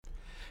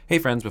Hey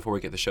friends, before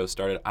we get the show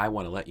started, I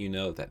want to let you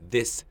know that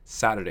this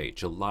Saturday,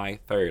 July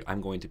 3rd, I'm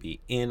going to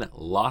be in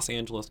Los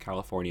Angeles,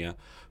 California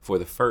for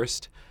the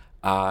first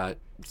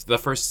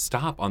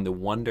stop on the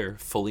Wonder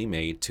Fully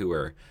Made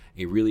tour,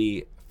 a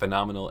really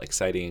phenomenal,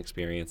 exciting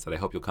experience that I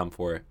hope you'll come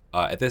for.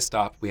 At this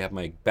stop, we have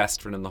my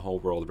best friend in the whole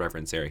world,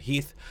 Reverend Sarah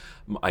Heath,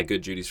 my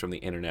good Judies from the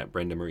internet,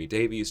 Brenda Marie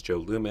Davies, Joe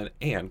Lumen,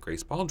 and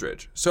Grace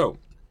Baldridge. So,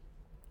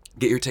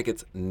 get your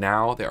tickets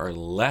now. There are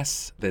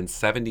less than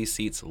 70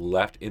 seats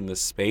left in the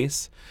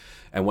space.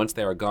 And once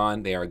they are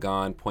gone,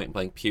 point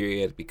blank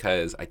period,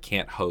 because I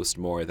can't host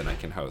more than I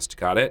can host.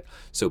 Got it?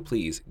 So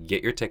please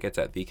get your tickets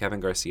at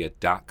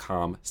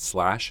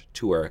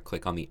thekevingarcia.com/tour.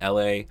 Click on the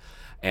LA,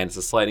 and it's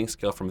a sliding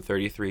scale from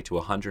 $33 to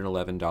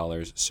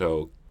 $111.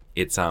 So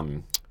it's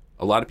a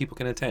lot of people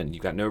can attend.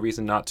 You've got no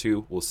reason not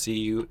to. We'll see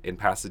you in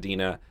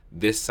Pasadena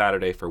this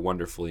Saturday for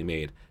Wonderfully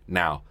Made.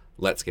 Now,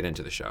 let's get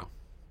into the show.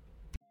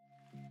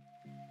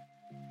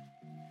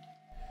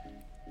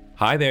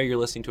 Hi there, you're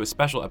listening to a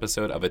special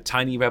episode of A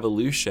Tiny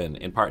Revolution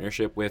in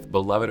partnership with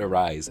Beloved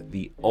Arise,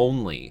 the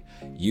only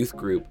youth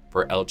group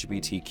for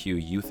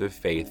LGBTQ youth of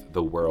faith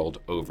the world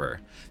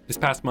over. This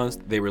past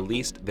month, they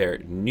released their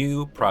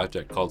new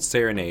project called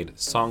Serenade,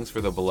 Songs for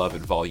the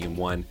Beloved Volume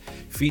 1,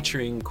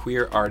 featuring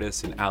queer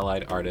artists and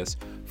allied artists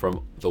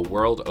from the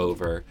world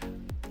over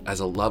as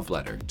a love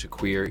letter to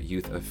queer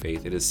youth of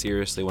faith. It is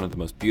seriously one of the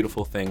most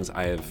beautiful things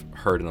I have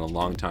heard in a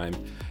long time.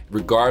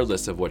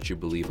 Regardless of what you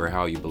believe or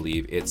how you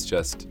believe, it's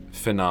just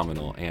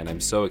phenomenal. And I'm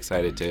so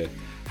excited to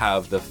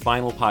have the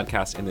final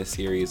podcast in this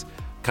series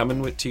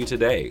coming to you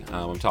today.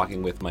 I'm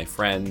talking with my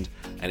friend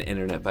and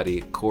internet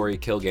buddy, Corey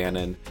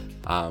Killgannon,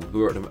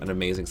 who wrote an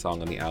amazing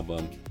song on the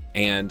album.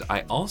 And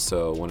I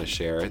also want to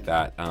share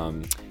that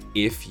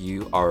if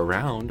you are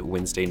around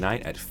Wednesday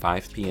night at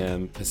 5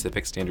 p.m.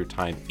 Pacific Standard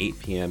Time, 8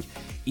 p.m.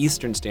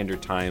 Eastern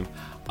Standard Time,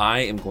 I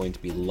am going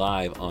to be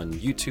live on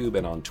YouTube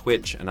and on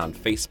Twitch and on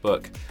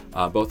Facebook,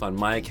 both on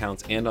my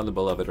accounts and on the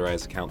Beloved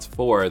Arise accounts,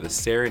 for the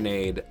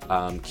Serenade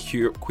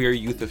Queer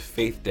Youth of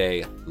Faith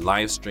Day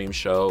live stream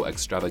show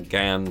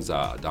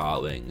extravaganza,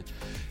 darling.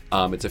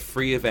 It's a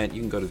free event. You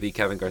can go to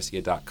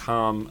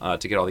thekevingarcia.com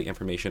to get all the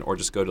information, or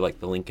just go to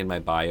the link in my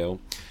bio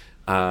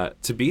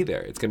to be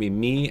there. It's going to be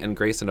me and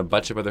Grace and a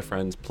bunch of other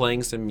friends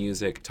playing some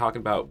music,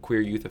 talking about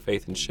queer youth of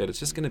faith and shit. It's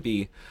just going to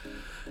be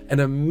an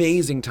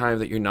amazing time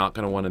that you're not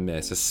going to want to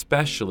miss,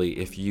 especially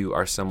if you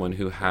are someone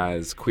who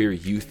has queer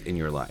youth in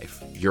your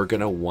life. You're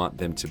going to want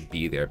them to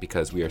be there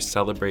because we are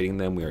celebrating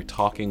them. We are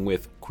talking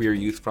with queer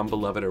youth from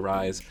Beloved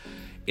Arise.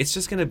 It's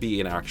just going to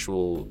be an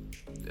actual,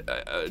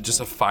 just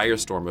a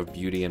firestorm of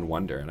beauty and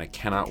wonder, and I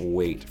cannot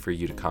wait for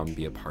you to come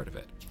be a part of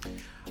it.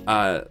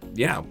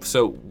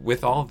 So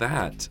with all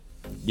that,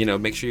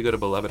 make sure you go to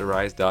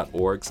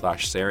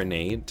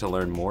belovedarise.org/serenade to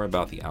learn more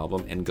about the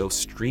album and go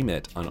stream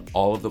it on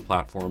all of the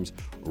platforms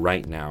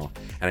right now.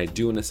 And I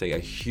do want to say a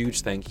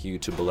huge thank you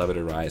to Beloved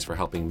Arise for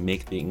helping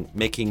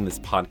making this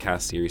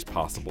podcast series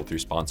possible through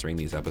sponsoring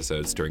these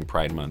episodes during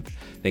Pride Month.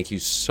 Thank you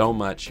so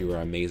much. You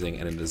are amazing,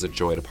 and it is a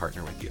joy to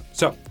partner with you.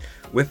 So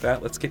with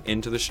that, let's get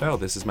into the show.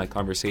 This is my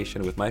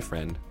conversation with my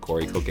friend,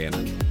 Corey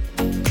Killgannon.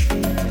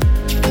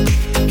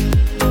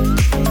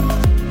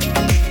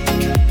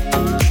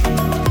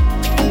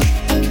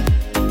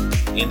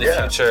 In the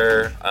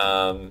future,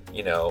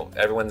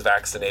 everyone's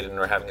vaccinated and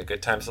we're having a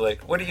good time. So,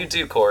 what do you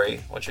do, Corey?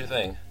 What's your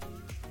thing?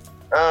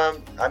 I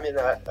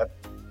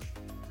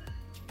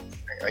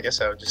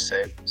guess I would just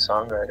say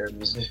songwriter,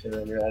 musician.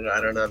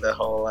 I don't know. The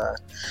whole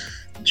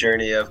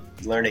journey of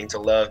learning to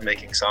love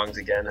making songs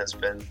again has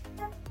been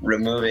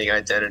removing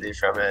identity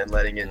from it and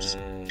letting it just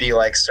be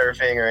like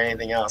surfing or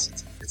anything else.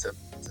 It's a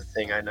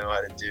thing I know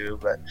how to do,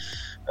 but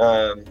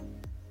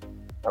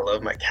I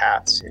love my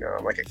cats.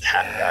 I'm like a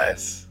cat guy.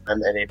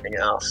 I'm anything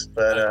else,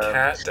 but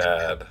cat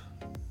dad.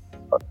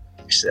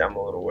 Actually, I'm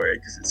a little worried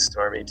because it's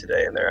stormy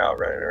today and they're out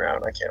running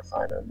around. I can't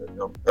find them, but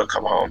they'll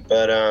come home.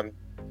 But I'm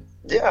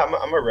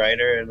a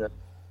writer and a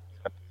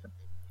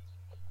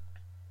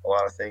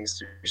lot of things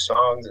through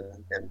songs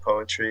and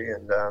poetry,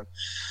 and I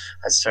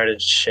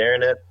started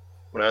sharing it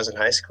when I was in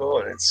high school,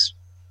 and it's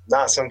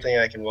not something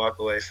I can walk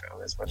away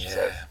from as much as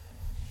I've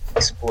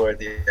explored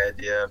the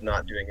idea of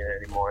not doing it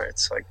anymore.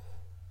 It's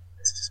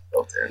just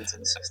built into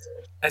the system.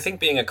 I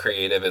think being a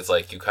creative is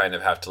you kind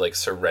of have to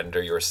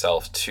surrender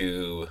yourself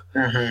to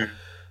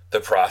the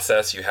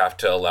process. You have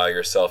to allow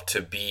yourself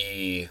to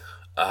be,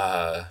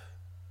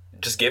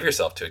 just give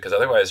yourself to it, because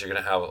otherwise you're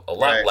going to have a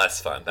lot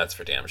less fun. That's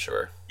for damn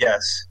sure.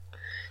 Yes.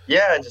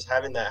 Yeah, and just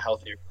having that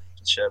healthy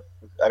relationship.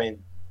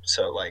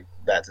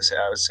 That to say,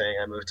 I was saying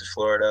I moved to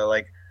Florida,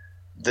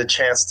 the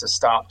chance to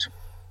stop to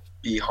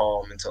be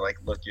home and to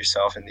look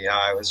yourself in the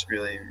eye was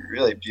really,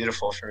 really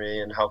beautiful for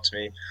me and helped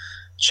me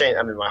change.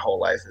 My whole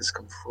life is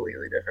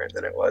completely different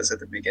than it was at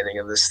the beginning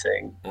of this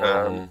thing.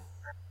 And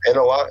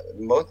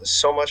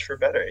so much for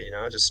better,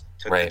 just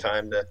took the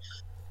time to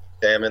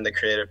examine the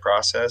creative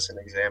process and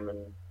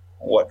examine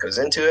what goes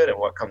into it and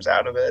what comes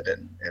out of it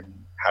and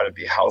how to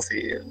be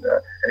healthy. And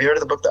have you heard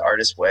of the book The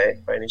Artist's Way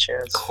by any Of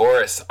chance?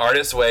 course,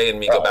 Artist Way and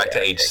me go back to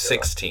Yeah, age okay,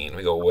 go. 16.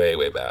 We go way,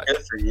 way back.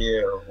 Good for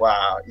you.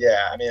 Wow.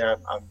 Yeah. I mean,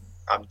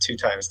 I'm two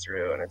times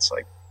through, and it's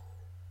like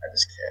I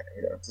just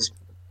can't. Just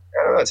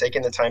I don't know,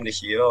 taking the time to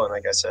heal. And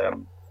like I said,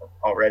 I'm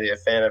already a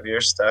fan of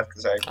your stuff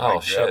because I Oh, grew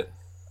up shit.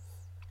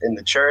 in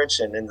the church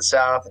and in the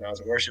South, and I was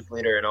a worship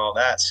leader and all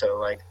that. So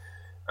like,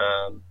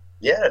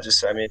 yeah,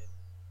 just I mean,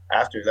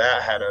 after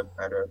that, had a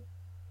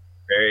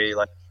very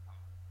like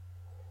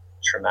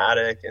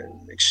traumatic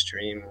and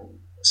extreme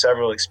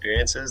several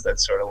experiences that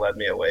sort of led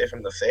me away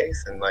from the faith.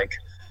 And like,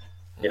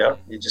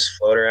 you just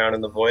float around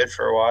in the void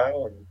for a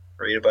while and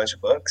read a bunch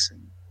of books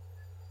and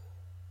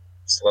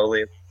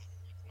slowly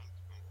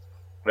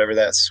whatever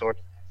that sort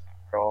of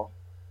we're all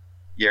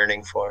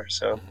yearning for.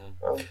 So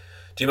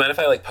Do you mind if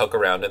I like poke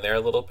around in there a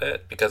little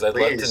bit? Because I'd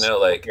love to please, know,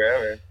 like,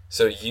 wherever.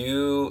 so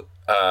you,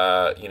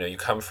 you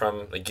come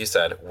from, like you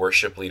said,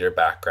 worship leader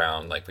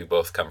background. Like we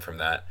both come from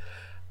that.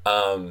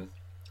 Um,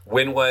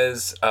 when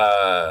was,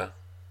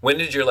 when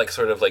did your like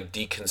sort of like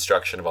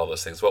deconstruction of all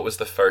those things? What was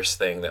the first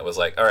thing that was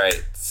like, all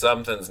right,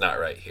 something's not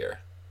right here?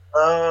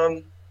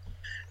 Um,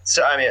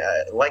 so I mean,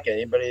 like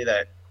anybody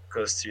that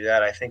goes through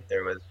that, I think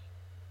there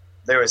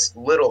was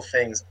little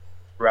things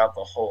throughout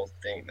the whole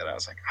thing that I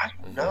was like, I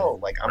don't know.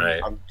 Like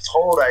Right. I'm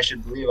told I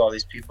should believe all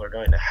these people are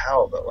going to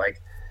hell, but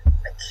like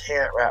I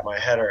can't wrap my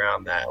head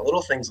around that.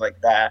 Little things like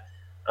that.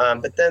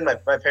 But then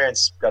my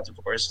parents got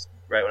divorced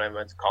right when I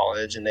went to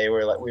college, and they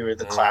were like we were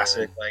the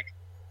classic like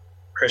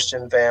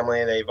Christian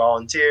family. They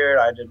volunteered,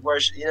 I did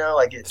worship,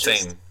 like it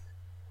just Same.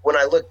 when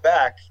I look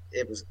back,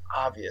 it was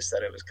obvious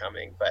that it was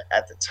coming, but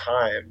at the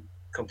time,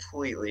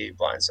 completely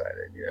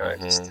blindsided.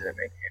 It just didn't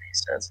make any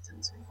sense. It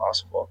didn't seem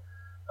possible.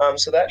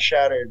 So that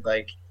shattered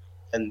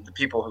and the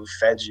people who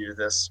fed you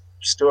this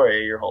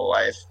story your whole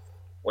life,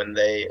 when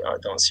they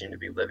don't seem to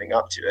be living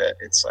up to it,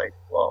 it's like,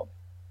 well,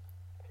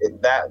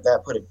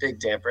 that put a big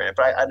damper in it.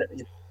 But I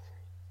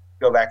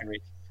go back and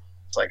read.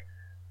 It's like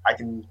I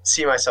can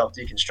see myself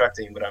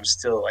deconstructing, but I'm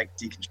still like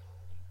deconstructing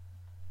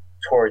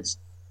towards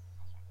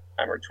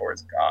or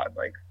towards God.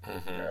 Like,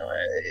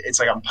 it's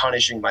like I'm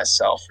punishing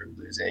myself for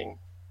losing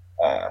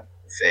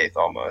faith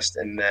almost.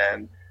 And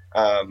then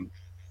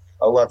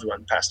a loved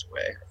one passed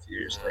away a few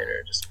years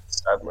later, just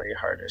suddenly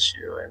heart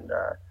issue. And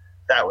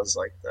that was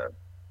like the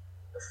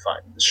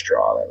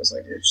straw that was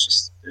like, it's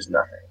just, there's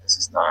nothing. This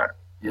is not,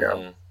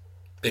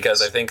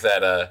 Because I think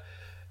that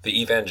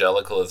the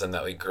evangelicalism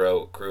that we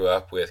grew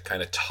up with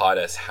kind of taught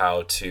us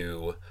how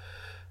to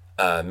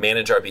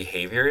manage our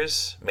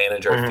behaviors,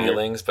 manage our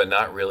feelings, but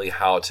not really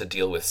how to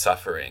deal with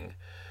suffering.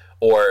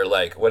 Or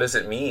like, what does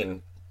it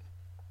mean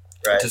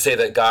to say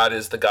that God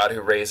is the God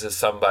who raises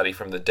somebody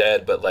from the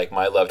dead, but like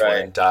my loved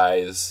one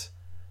dies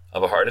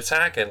of a heart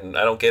attack and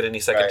I don't get any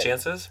second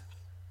chances?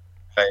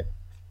 Right.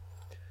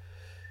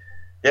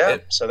 Yeah.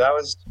 So that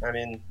was, I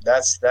mean,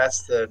 that's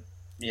the,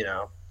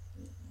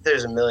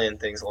 there's a million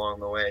things along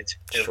the way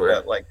too, Sure.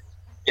 but like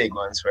big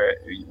ones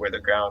where the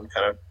ground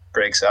kind of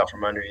breaks out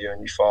from under you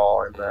and you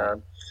fall. And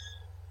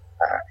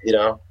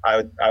I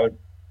would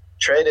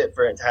trade it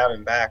for it to have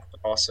him back, but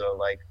also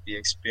like the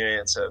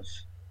experience of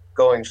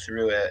going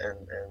through it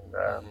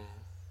and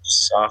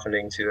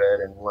softening to it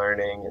and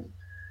learning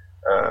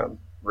and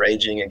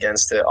raging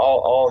against it.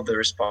 All of the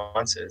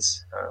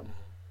responses.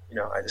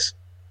 I just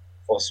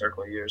full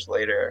circle years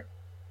later.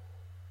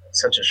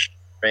 Such a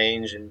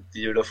strange and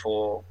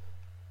beautiful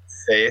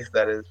faith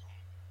that is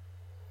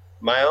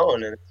my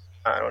own, and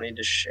I don't need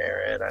to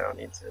share it. I don't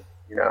need to.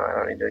 I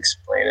don't need to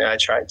explain it. I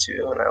try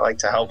to, and I like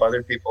to help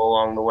other people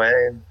along the way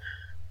and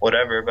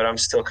whatever, but I'm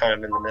still kind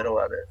of in the middle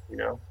of it.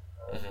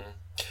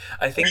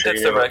 I think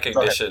that's the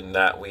recognition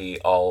that we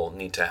all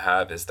need to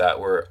have, is that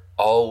we're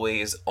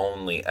always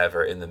only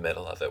ever in the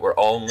middle of it. We're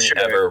only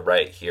ever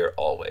right here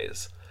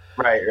always.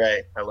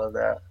 Right. I love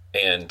that.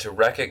 And to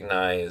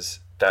recognize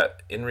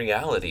that in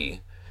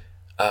reality,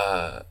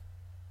 the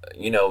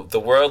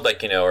world,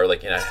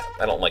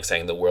 I don't like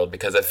saying the world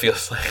because it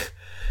feels like,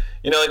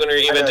 like when you're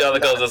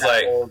evangelicals, it's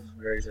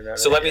like,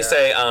 so let me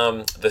say,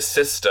 the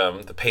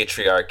system, the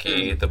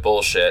patriarchy, the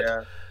bullshit,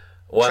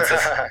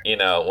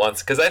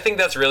 because I think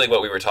that's really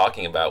what we were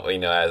talking about,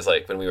 as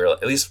like when we were,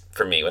 at least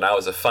for me, when I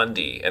was a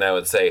fundie, and I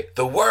would say,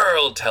 the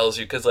world tells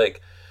you, because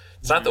like,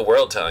 it's not the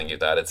world telling you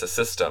that, it's a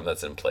system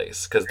that's in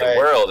place, because the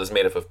world is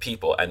made up of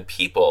people, and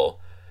people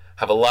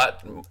have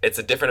it's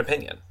a different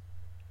opinion.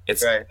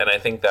 And I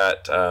think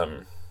that,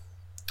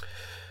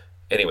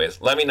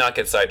 anyways, let me not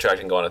get sidetracked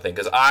and go on a thing,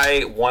 because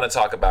I want to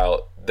talk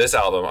about this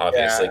album,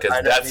 obviously,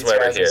 because that's why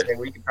we're here.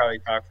 We could probably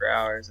talk for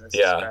hours.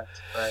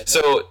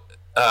 So,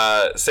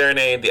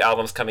 Serenade, the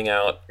album's coming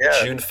out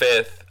June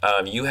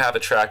 5th. You have a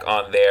track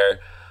on there.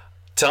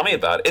 Tell me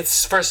about it.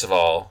 First of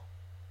all,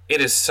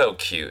 it is so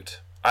cute.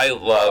 I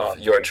love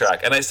your track.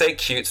 And I say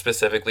cute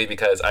specifically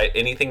because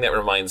anything that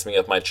reminds me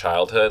of my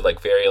childhood, like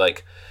very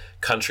like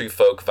country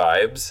folk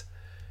vibes,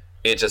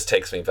 it just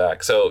takes me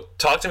back. So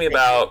talk to me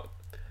about,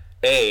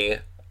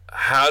 A,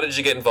 how did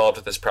you get involved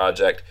with this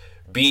project?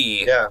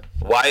 B,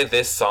 why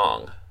this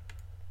song?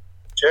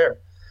 Sure.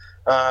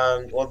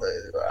 Well,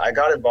 I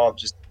got involved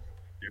just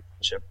through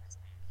friendship with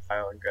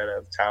Kyle and Greta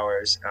of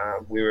Towers.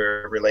 We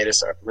were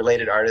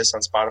related artists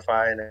on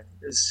Spotify, and it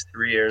was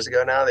 3 years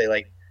ago now. They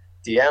like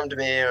DM'd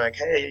me like,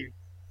 "Hey,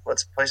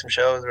 let's play some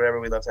shows, or whatever.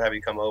 We'd love to have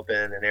you come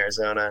open in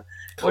Arizona."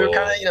 We were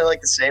kind of, Cool.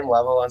 like the same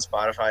level on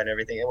Spotify and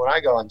everything. And when I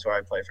go on tour,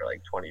 I play for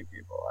like 20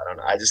 people. I don't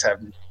know. I just have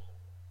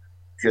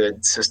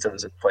good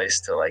systems in place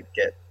to like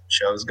get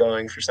shows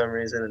going for some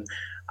reason, and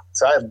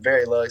so I have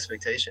very low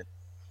expectations.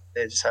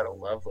 They just had a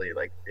lovely,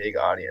 like, big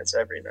audience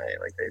every night.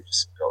 Like, they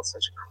just built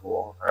such a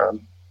cool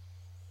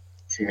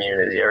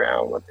community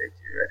around what they do.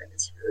 I think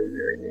it's really,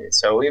 really neat.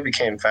 So we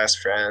became fast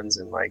friends,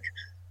 and like,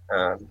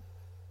 um,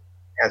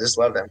 I just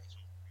love them.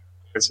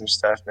 Did some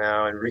stuff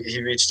now, and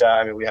he reached out.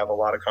 I mean, we have a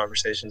lot of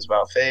conversations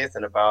about faith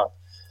and about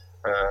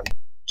um,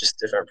 just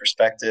different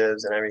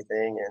perspectives and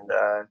everything.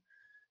 And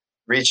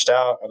reached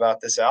out about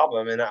this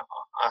album, and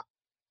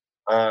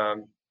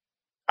um,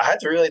 I had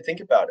to really think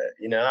about it.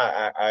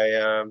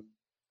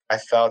 I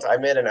felt I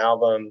made an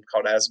album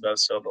called As Above,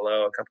 So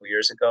Below a couple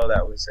years ago.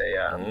 That was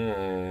a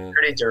Mm.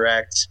 pretty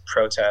direct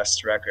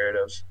protest record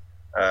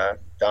of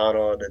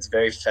Donald. It's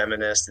very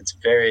feminist. It's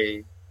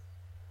very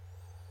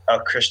a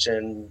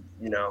Christian,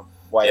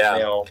 white Yeah.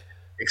 male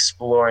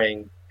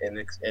exploring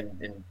and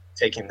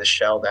taking the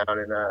shell down.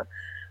 And I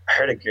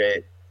heard a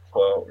great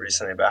quote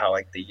recently about how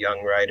like the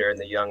young writer and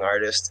the young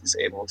artist is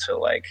able to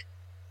like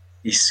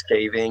be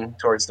scathing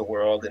towards the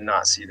world and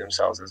not see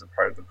themselves as a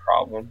part of the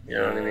problem. You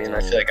know what I mean? I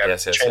feel Mm. like I'm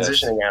Yes, yes, yes.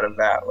 transitioning out of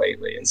that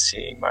lately and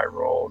seeing my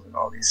roles in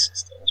all these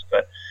systems.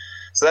 But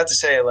so that to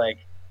say, like,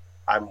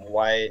 I'm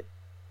white,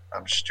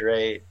 I'm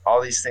straight,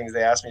 all these things.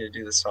 They asked me to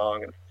do the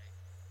song, and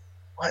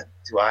what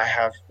do I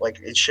have?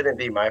 Like, it shouldn't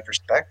be my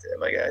perspective.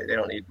 Like, they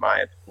don't need my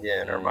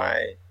opinion or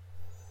Mm.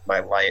 my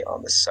light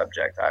on this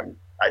subject. I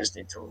just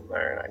need to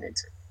learn. I need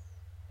to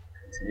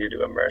continue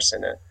to immerse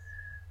in it.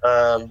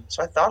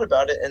 So I thought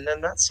about it, and then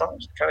that song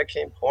just kind of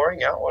came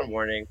pouring out one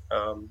morning,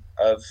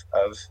 of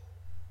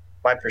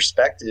my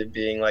perspective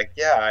being like,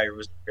 yeah, I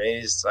was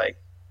raised like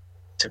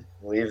to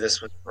believe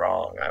this was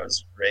wrong. I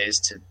was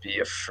raised to be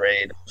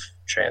afraid of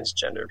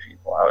transgender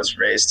people. I was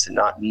raised to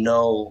not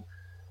know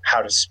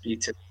how to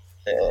speak to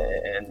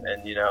and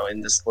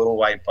in this little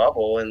white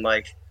bubble, and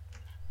like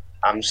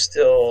I'm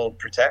still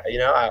protect.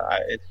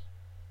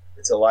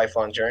 It's a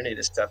lifelong journey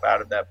to step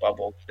out of that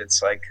bubble.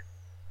 It's like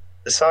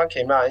the song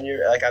came out, and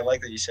you're like, I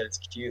like that you said it's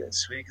cute and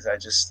sweet because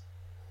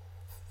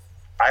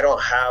I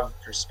don't have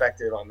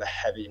perspective on the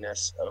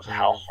heaviness of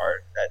how Mm.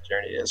 hard that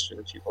journey is for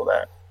the people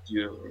that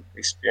do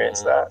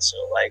experience Mm. that. So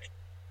like,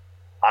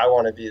 I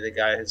want to be the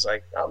guy who's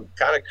like, I'm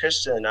kind of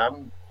Christian,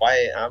 I'm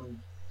white,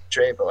 I'm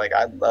straight, but like,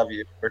 I love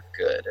you, we're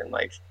good, and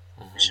like,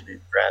 we Mm. should be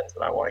friends,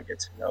 and I want to get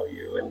to know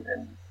you.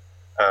 And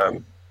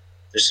um,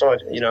 there's so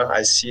much,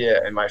 I see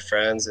it in my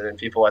friends and in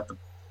people at the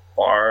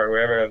bar or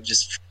wherever of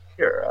just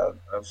fear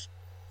of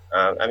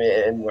I mean,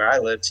 and where I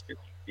live, too,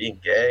 being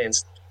gay and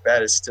stuff like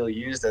that is still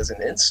used as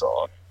an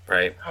insult.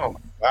 Right. Oh my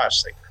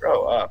gosh, like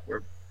grow up.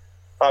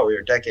 Thought we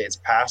were decades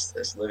past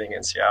this living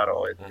in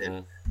Seattle. It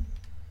Mm-hmm.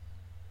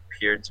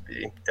 appeared to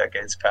be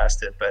decades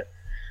past it, but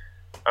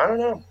I don't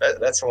know.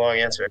 That's a long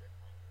answer.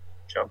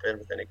 Jump in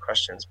with any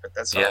questions, but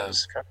that song Yeah.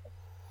 just kind of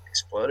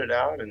exploded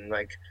out, and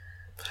like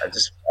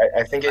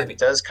I think I it mean,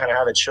 does kind of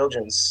have a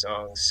children's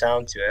song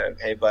sound to it.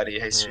 Hey buddy,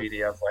 hey mm.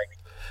 sweetie, of like,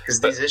 because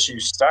these But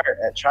issues start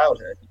at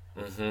childhood.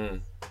 mm-hmm.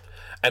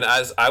 And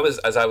as I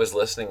was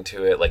listening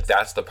to it, like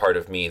that's the part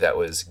of me that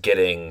was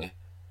getting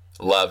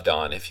loved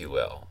on, if you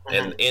will,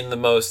 and Mm-hmm. in the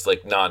most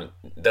like non.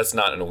 That's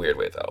not in a weird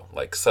way though.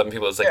 Like some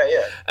people, it's like, Yeah,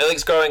 yeah, I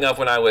think growing up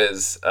when I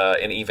was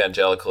in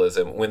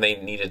evangelicalism, when they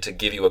needed to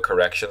give you a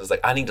correction, it's like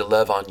I need to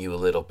love on you a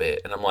little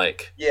bit, and I'm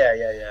like, yeah,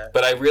 yeah, yeah.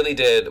 but I really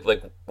did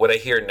like what I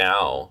hear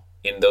now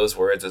in those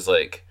words is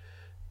like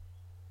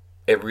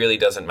it really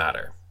doesn't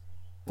matter.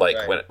 Like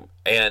Right. when,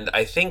 and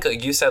I think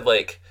like, you said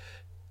like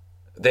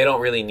they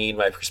don't really need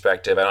my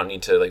perspective. I don't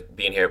need to like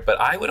be in here. But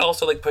I would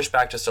also like push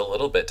back just a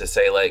little bit to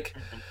say like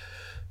Mm-hmm.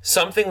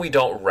 something we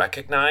don't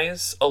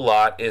recognize a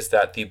lot is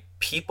that the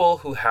people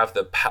who have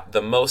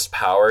the most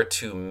power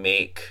to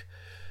make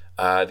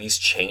these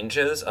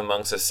changes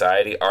among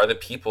society are the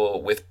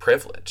people with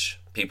privilege,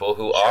 people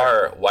who Sure.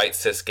 are white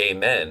cis gay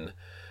men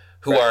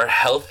who Right. are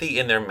healthy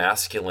in their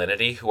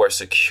masculinity, who are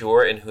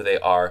secure in who they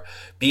are,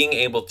 being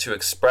able to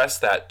express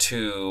that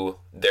to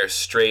their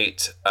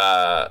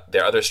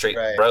other straight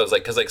Right. bros.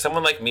 Like, cause like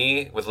someone like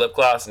me with lip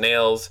gloss,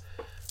 nails,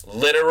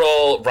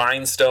 literal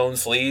rhinestone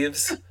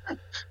sleeves,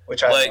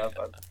 Which I like,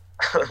 love.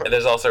 and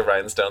there's also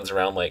rhinestones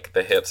around like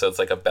the hip, so it's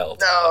like a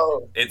belt.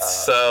 No. It's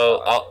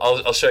so.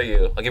 I'll show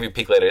you. I'll give you a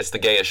peek later. It's the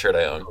gayest shirt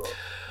I own. Cool.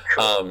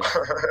 Cool. Um,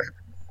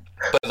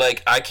 but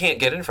like I can't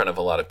get in front of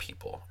a lot of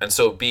people, and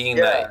so being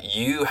Yeah. that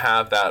you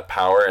have that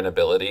power and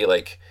ability,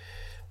 like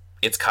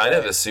it's kind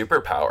of a Right.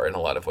 superpower in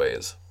a lot of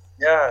ways.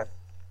 Yeah.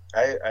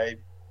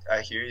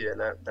 I hear you, and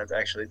that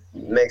actually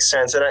makes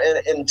sense.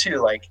 And too,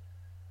 like,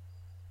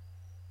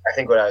 I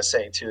think what I was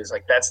saying too is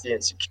like that's the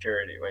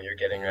insecurity when you're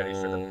getting ready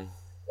for the. Mm,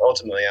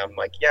 Ultimately, I'm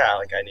like, yeah,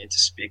 like I need to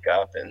speak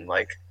up and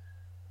like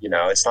you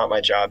know, it's not my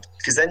job,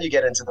 because then you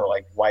get into the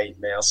like white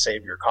male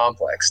savior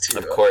complex too.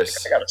 Of Like, I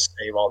course. gotta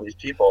save all these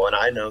people, and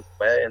I know the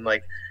way. And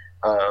like,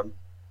 um,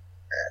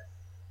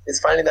 it's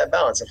finding that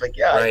balance of like,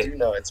 yeah, I Right. do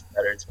know it's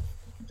better to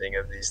think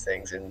of these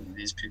things, and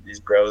these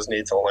bros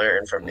need to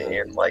learn from me Mm-hmm.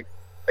 and like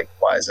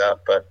wise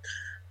up, but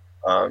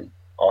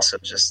also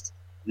just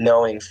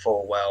knowing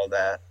full well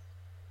that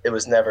it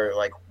was never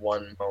like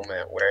one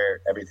moment where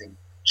everything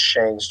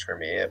changed for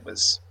me. It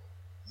was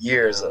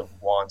years Mm-hmm. of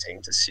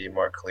wanting to see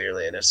more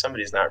clearly. And if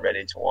somebody's not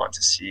ready to want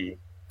to see,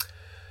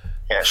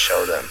 can't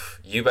show them.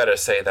 You better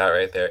say that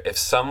right there. If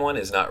someone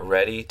is not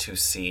ready to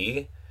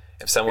see,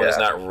 if someone is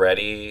Yeah, not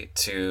ready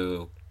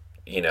to,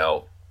 you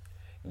know,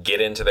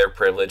 get into their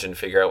privilege and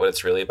figure out what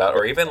it's really about,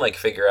 or even like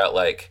figure out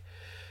like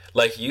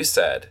you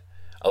said,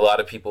 a lot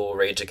of people will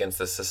rage against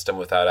the system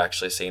without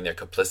actually seeing their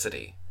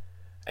complicity,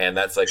 and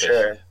that's like a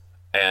sure.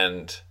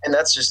 and And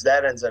that's just,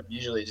 that ends up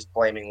usually just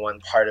blaming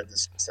one part of the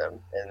system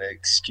and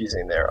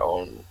excusing their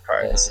own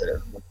part mm-hmm, instead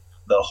of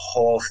the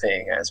whole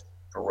thing as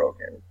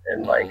broken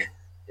and mm-hmm, like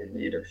in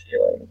need of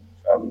healing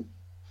from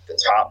the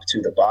top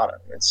to the bottom.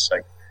 It's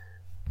like,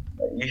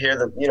 you hear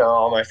the, you know,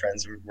 all my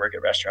friends who work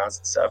at restaurants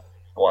and stuff,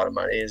 a lot of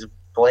money is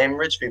blame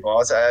rich people. I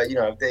was, you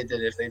know, if they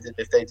did it,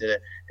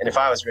 and if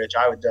I was rich,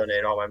 I would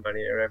donate all my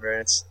money or whatever.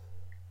 And it's,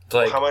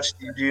 well, how like much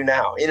do you do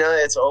now? You know,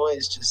 it's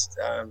always just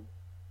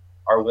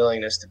our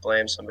willingness to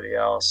blame somebody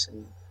else.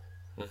 And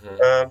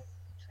mm-hmm,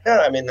 yeah,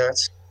 I mean,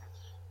 that's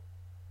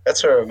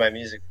where my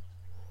music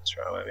is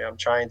from. I mean, I'm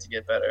trying to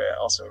get better at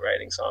also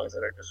writing songs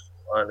that are just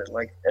fun and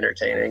like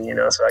entertaining, you mm-hmm,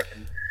 know, so I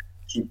can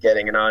keep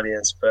getting an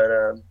audience. But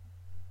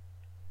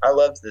I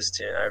loved this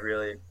tune. I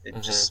really, it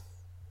mm-hmm, just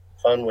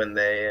fun when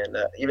they, and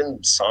even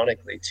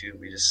sonically too,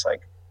 we just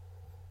like,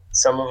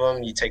 some of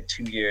them you take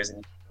 2 years and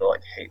you still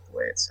like hate the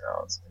way it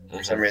sounds. And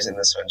for some mm-hmm. reason,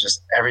 this one,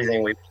 just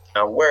everything we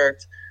found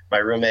worked. My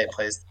roommate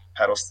plays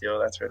pedal steel.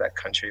 That's where that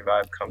country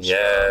vibe comes from.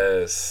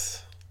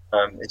 Yes.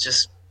 It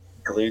just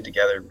glued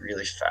together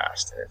really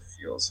fast, and it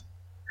feels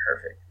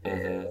perfect.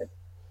 Mm-hmm. Like,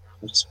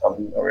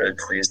 I'm really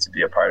pleased to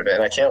be a part of it,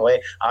 and I can't wait.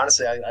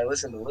 Honestly, I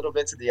listened a little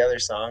bit to the other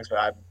songs, but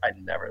I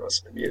never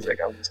listen to music.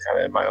 I'm just kind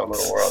of in my own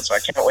little world, so I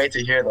can't wait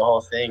to hear the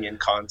whole thing in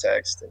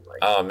context and like,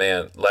 Oh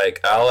man,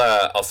 like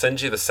I'll send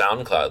you the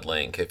SoundCloud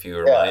link if you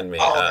yeah. remind me.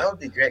 Oh, that would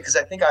be great, because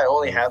I think I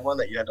only Mm. had one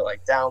that you had to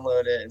like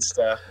download it and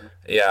stuff. And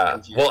Yeah. Well,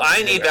 confusing I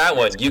me. need I that think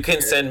one. it's You can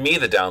weird. send me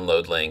the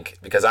download link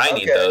because I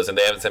need Okay. those, and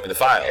they haven't sent me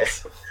the Okay.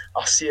 files.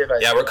 I'll see if I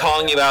Yeah, we're still have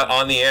calling you out that.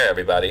 on the air,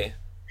 everybody.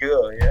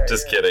 Cool. Yeah.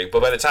 Just Yeah. kidding.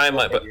 But by the time,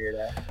 We'll but figure it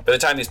out. by the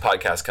time these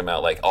podcasts come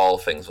out, like all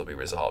things will be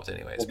resolved,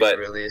 anyways. Will be But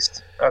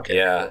released. Okay.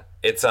 yeah,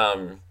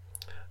 Cool.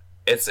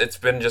 it's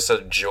been just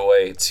a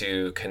joy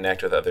to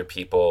connect with other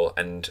people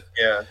and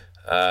Yeah.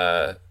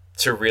 uh,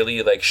 to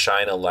really like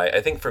shine a light. I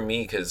think for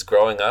me, because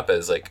growing up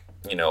as like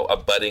a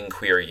budding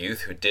queer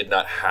youth who did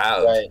not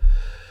have Right.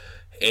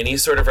 any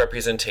sort of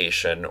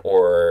representation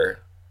or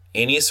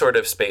any sort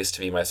of space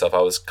to be myself, I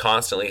was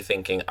constantly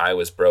thinking I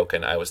was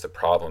broken, I was the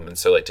problem. And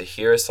so like to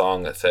hear a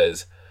song that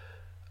says,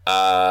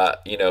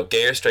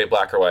 gay or straight,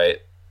 black or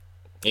white,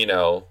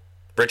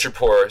 rich or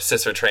poor,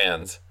 cis or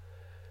trans,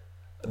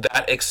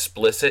 that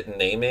explicit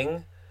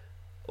naming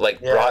like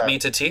brought Yeah. me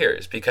to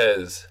tears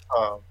because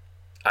Um.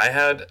 I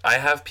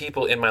have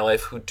people in my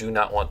life who do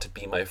not want to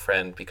be my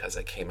friend because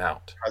I came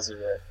out. Because of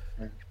it.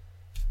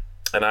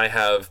 And I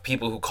have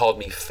people who called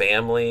me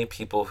family,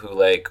 people who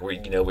like we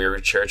were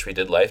at church, we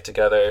did life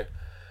together,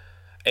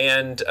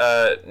 and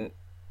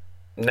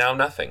now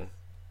nothing.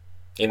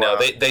 Wow.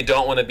 They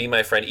don't want to be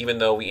my friend, even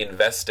though we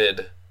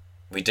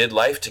did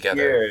life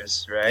together,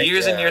 Years, right?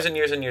 years and Yeah. years and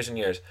years and years and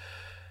years.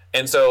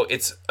 And so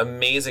it's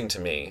amazing to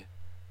me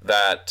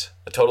that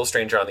a total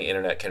stranger on the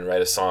internet can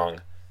write a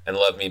song and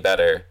love me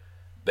better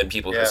than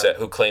people Yeah.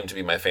 who claim to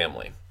be my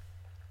family.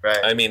 Right.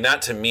 I mean,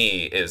 that to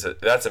me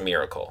that's a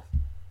miracle,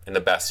 in the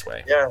best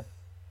way. Yeah.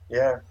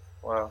 Yeah.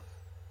 Wow.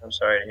 I'm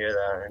sorry to hear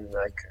that. And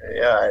like,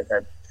 yeah,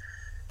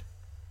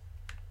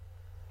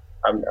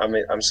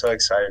 I'm so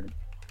excited.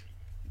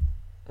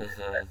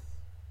 Mm-hmm.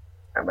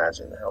 I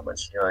imagine how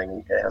much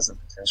healing it has the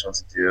potential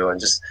to do, and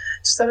just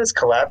that it's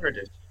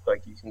collaborative.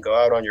 Like, you can go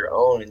out on your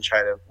own and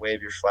try to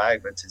wave your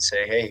flag, but to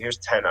say, hey, here's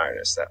 10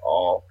 artists that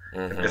all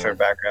have Mm-hmm. different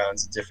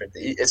backgrounds, different.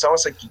 It's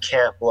almost like you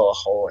can't blow a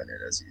hole in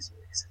it as easily.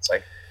 It's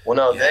like, well,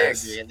 no,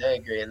 Yes. they agree and they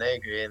agree and they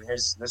agree, and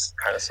here's this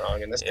kind of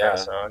song and this kind Yeah. of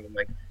song, and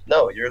like,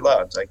 no, you're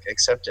loved. Like,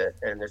 accept it,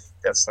 and if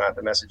that's not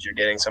the message you're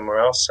getting somewhere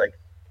else, like,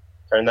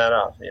 turn that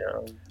off.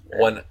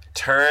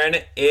 Turn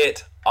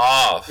it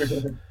off.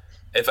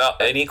 If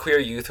any queer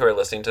youth who are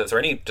listening to this, or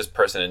any just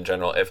person in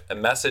general, if a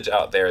message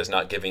out there is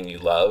not giving you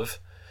love,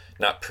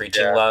 not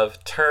preaching Yeah.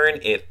 love, turn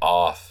it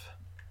off.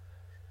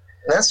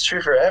 And that's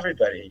true for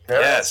everybody.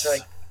 Yes. It's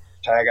like,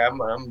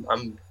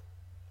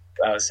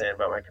 I was saying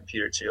about my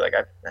computer too. Like,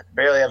 I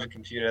barely have a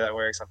computer that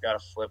works. I've got a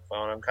flip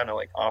phone. I'm kind of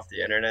like off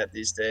the internet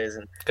these days,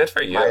 and Good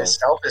for you. my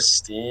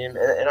self-esteem.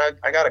 And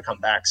I got to come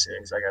back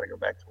soon, so I got to go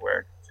back to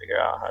work, figure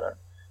out how to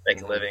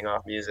make a living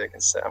off music.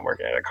 And so I'm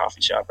working at a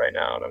coffee shop right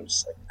now, and I'm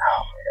just like,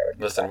 oh, I got to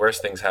Listen, worse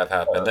things have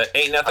happened. That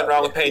ain't nothing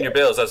wrong with paying your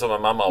bills. That's what my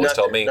mom always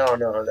told me.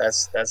 No,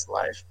 that's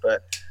life.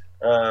 But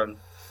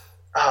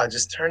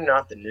just turning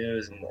off the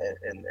news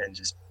and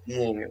just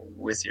being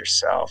with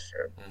yourself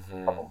for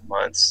a couple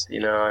months. You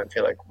know, I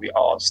feel like we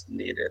all just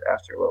need it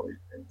after what we've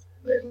been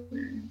through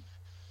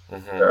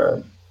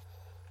lately.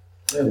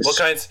 What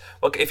kinds?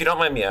 Well, if you don't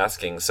mind me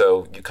asking,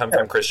 so you come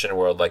from Christian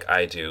world like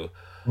I do.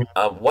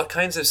 What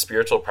kinds of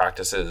spiritual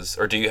practices,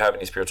 or do you have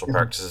any spiritual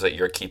practices that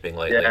you're keeping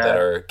lately that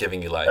are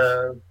giving you life?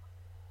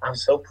 I'm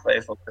so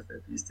playful with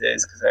it these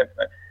days because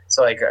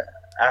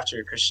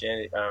after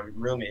Christianity,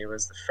 Rumi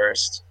was the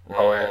first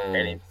poet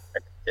I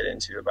could get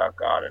into about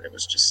God, and it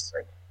was just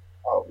like,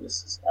 oh,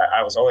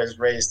 I was always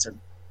raised to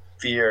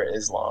fear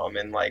Islam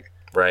and like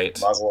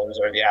Muslims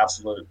are the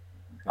absolute.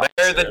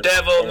 They're the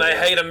devil and they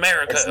hate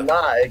America. It's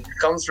not. It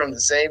comes from the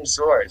same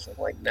source. I'm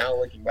like, now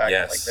looking back,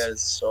 like that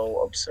is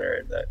so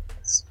absurd. That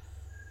it's,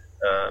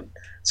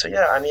 so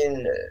yeah, I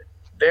mean,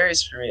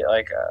 varies for me.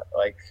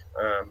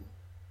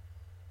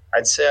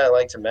 I'd say I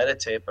like to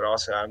meditate, but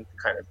also I'm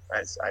kind of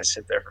I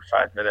sit there for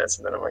 5 minutes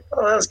and then I'm like,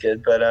 oh, that was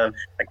good. But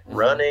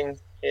running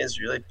is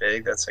really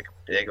big. That's like a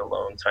big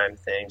alone time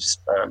thing. Just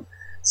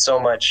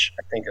so much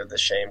I think of the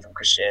shame from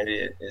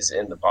Christianity is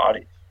in the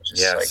body.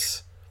 Just like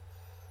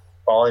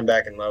falling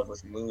back in love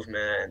with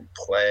movement and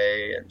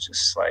play and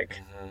just like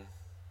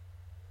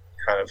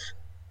kind of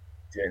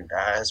doing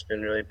that has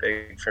been really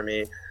big for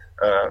me.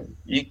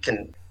 You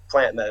can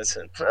plant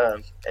medicine.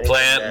 Plant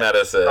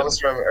medicine comes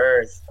from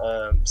earth.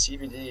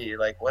 CBD,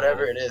 like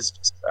whatever it is,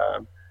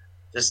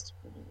 just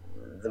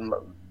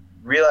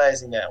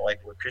realizing that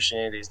like what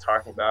Christianity is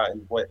talking about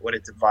and what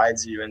it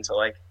divides you into,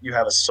 like you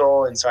have a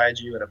soul inside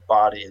you and a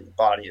body, and the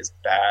body is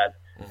bad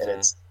and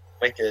it's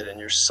wicked, and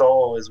your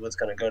soul is what's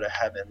going to go to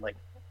heaven. Like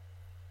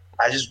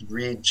I just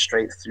read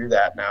straight through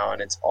that now,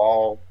 and it's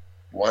all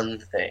one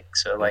thing.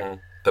 So like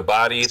the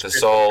body, the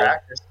soul.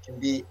 Practice can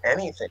be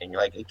anything.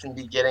 Like it can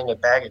be getting a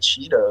bag of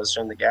Cheetos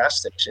from the gas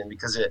station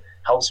because it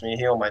helps me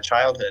heal my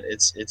childhood.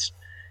 It's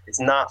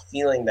not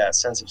feeling that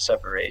sense of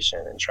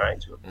separation and trying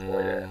to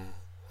avoid it.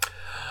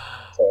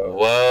 So,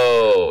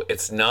 whoa!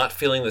 It's not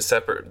feeling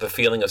the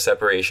feeling of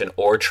separation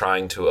or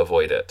trying to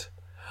avoid it.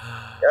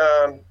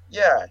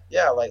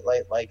 Yeah.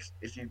 Like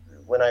if you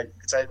I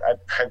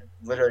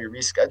literally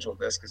rescheduled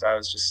this because I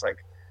was just like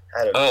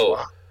had a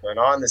lot going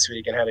on this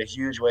week and had a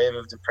huge wave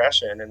of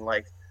depression, and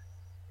like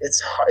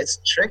it's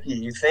tricky.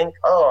 You think,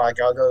 like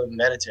I'll go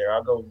meditate or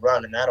I'll go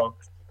run and that'll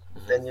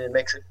then it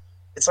makes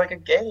it's like a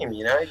game,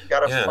 you know. You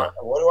gotta find,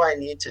 what do I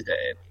need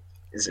today?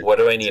 What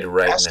do I need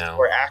right now?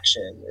 Or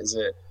action? Is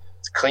it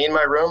to clean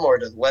my room or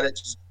to let it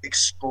just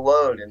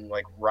explode and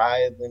like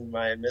writhe in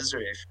my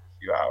misery for a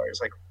few hours?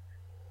 Like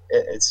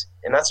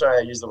and that's why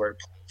I use the word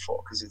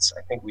playful, because it's,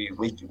 I think we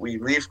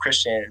leave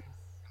Christianity,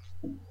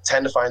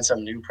 tend to find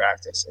some new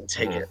practice and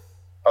take it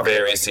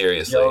very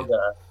seriously.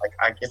 Yoga,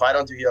 like if I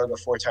don't do yoga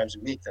 4 times a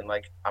week, then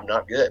like I'm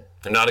not good.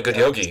 I'm not a good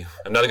yogi.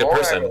 I'm not a good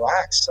person. The more I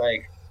relax,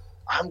 like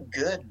I'm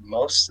good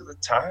most of the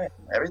time.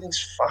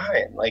 Everything's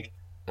fine. Like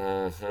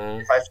if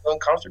I feel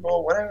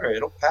uncomfortable, whatever,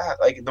 it'll pass.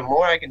 Like the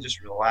more I can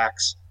just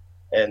relax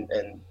and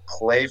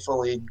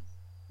playfully,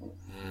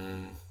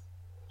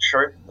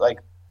 like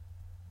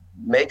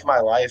make my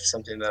life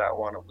something that I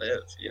want to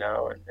live, you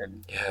know,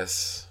 and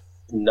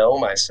know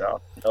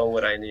myself, know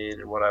what I need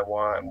and what I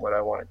want and what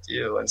I want to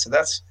do. And so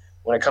that's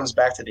when it comes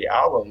back to the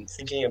album,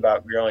 thinking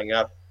about growing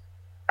up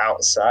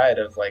outside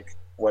of like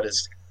what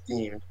is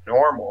deemed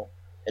normal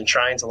and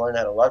trying to learn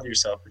how to love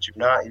yourself, but you're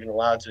not even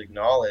allowed to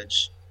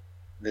acknowledge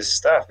this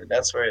stuff. And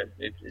that's where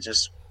it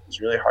just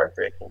was really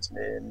heartbreaking to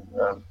me. And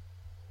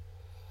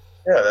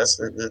that's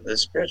the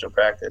spiritual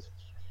practice.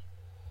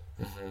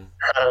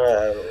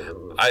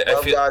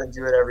 Love God and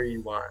do whatever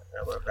you want.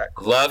 I love that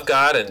quote. Love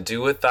God and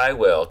do what thy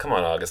will. Come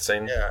on,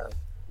 Augustine. Yeah.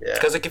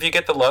 Because like if you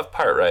get the love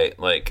part right,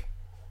 like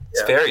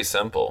it's very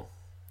simple.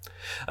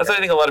 That's what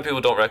I think a lot of people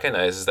don't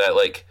recognize, is that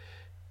like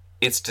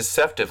it's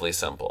deceptively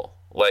simple.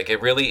 Like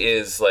it really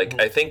is. Like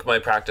I think my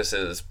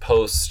practices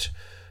post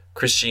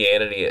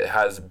Christianity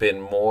has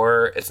been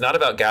more. It's not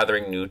about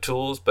gathering new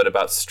tools, but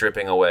about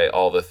stripping away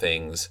all the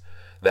things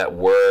that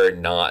were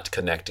not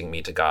connecting me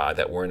to God,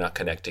 that were not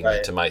connecting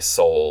me to my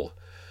soul,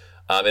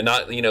 and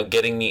not,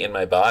 getting me in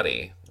my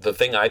body. The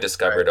thing I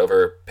discovered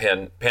over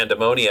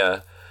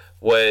Pandemonia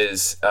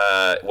was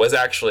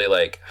actually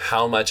like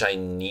how much I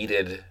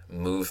needed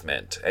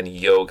movement and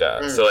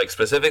yoga. So like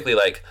specifically,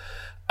 like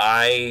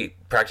I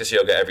practice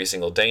yoga every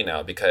single day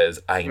now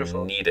because I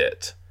need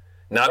it.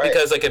 Not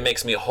because like it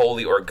makes me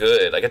holy or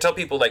good. Like I tell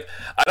people, like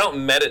I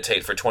don't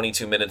meditate for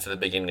 22 minutes at the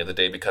beginning of the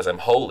day because I'm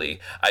holy.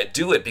 I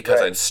do it because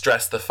I'm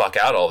stressed the fuck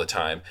out all the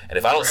time. And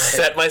if I don't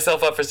set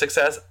myself up for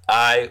success,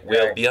 I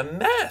will be a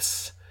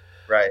mess.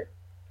 Right.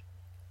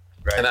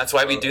 And that's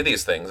why we do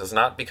these things. It's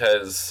not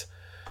because,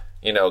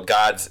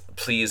 God's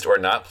pleased or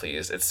not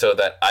pleased. It's so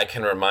that I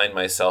can remind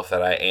myself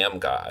that I am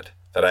God,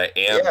 that I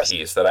am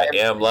peace, that I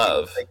am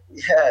love. Like,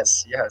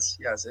 yes.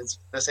 It's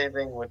the same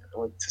thing with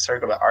to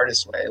circle the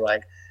artist way.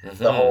 Like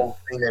the whole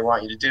thing they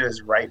want you to do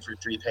is write for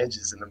 3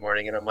 pages in the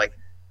morning. And I'm like,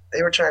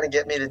 they were trying to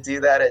get me to do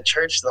that at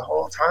church the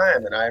whole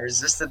time, and I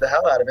resisted the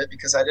hell out of it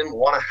because I didn't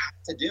want to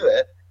have to do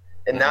it.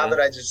 And now Mm-hmm. that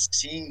I just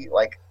see,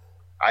 like,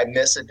 I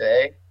miss a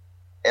day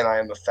and I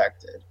am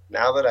affected.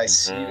 Now that I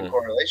see the Mm-hmm.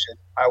 correlation,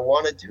 I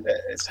want to do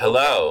it. It's no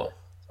problem. Hello.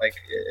 Like,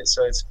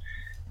 so it's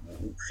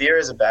fear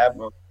is a bad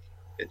motive.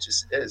 It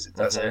just is. It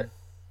Mm-hmm. doesn't.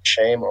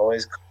 Shame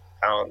always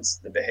compounds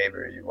the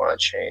behavior you want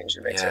to change.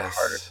 It makes it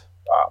harder to Yes.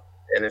 stop.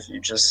 And if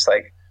you just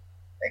like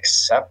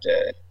accept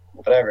it,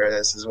 whatever,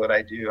 this is what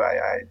I do.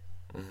 I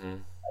Mm-hmm.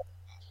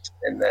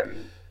 and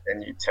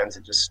then you tend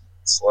to just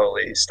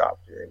slowly stop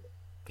doing it.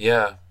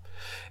 Yeah.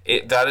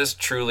 That is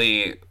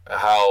truly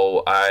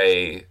how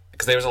I,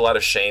 because there was a lot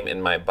of shame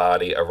in my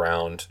body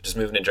around just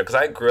moving into, because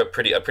I grew up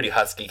a pretty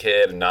husky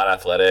kid and not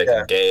athletic Yeah,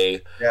 and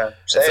gay, yeah, and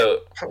same. so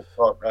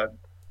Well,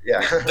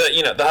 yeah,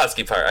 the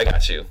husky part, I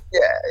got you. yeah,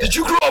 Did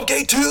you grow up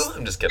gay too?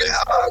 I'm just kidding.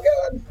 oh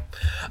god.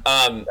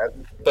 Um,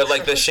 That, but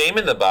like the shame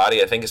in the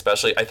body, I think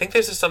especially, I think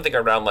there's just something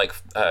around like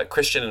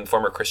Christian and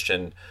former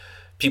Christian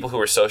people who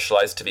were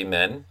socialized to be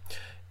men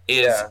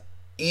is yeah,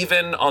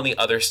 even on the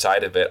other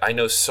side of it. I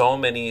know so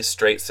many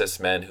straight cis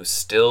men who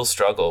still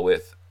struggle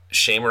with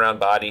shame around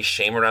body,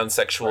 shame around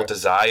sexual right,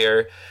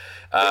 desire, big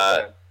uh,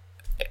 time.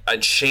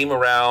 and shame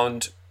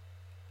around,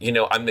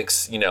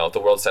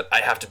 the world said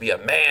I have to be a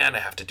man, I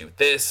have to do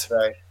this,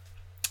 Right,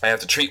 I have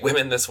to treat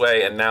women this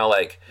way, and now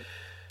like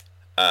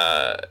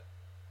uh,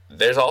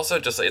 there's also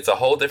just it's a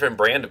whole different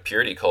brand of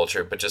purity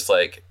culture, but just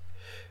like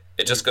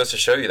it just goes to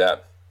show you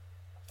that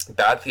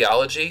bad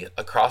theology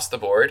across the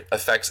board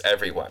affects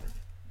everyone.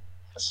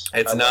 yes. I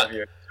It's love not.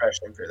 your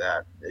expression for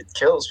that. It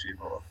kills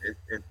people.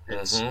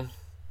 Mm-hmm.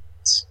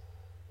 It's.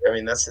 I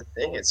mean, that's the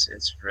thing. It's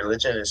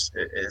religion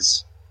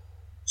is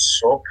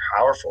so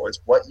powerful. It's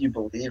what you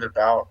believe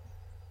about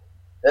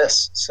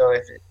this. So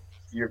if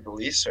your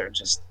beliefs are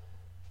just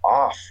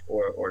off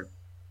or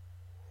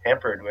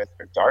hampered with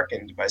or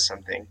darkened by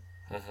something,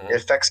 Mm-hmm. it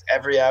affects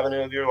every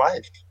avenue of your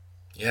life.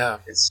 Yeah.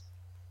 It's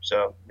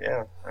so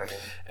yeah. I mean,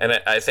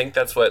 And I think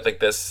that's what like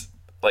this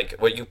like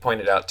what you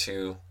pointed out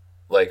to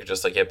like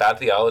just like yeah, bad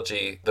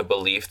theology, the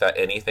belief that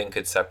anything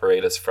could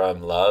separate us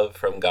from love,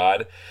 from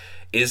God,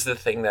 is the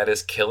thing that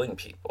is killing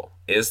people,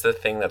 is the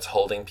thing that's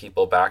holding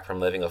people back from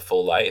living a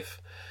full life.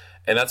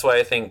 And that's why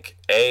I think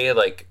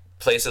like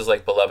places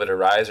like Beloved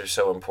Arise are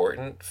so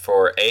important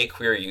for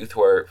queer youth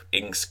who are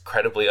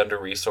incredibly under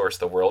resourced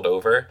the world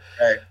over.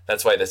 right,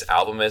 That's why this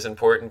album is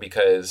important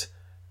because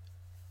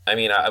I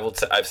mean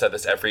I've said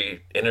this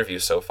every interview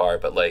so far,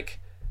 but like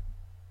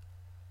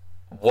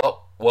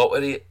what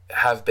would it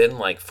have been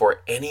like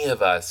for any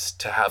of us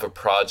to have a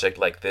project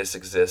like this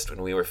exist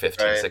when we were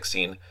 15, right,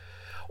 16,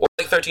 or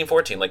like 13,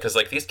 14? Like because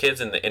like these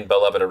kids in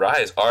Beloved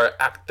Arise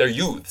they're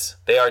youths,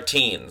 they are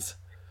teens,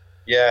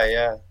 yeah,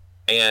 yeah,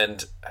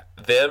 and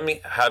them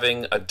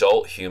having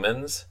adult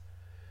humans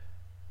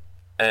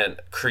and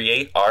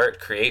create art,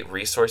 create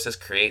resources,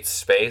 create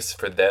space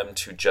for them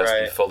to just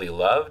be right. fully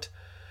loved,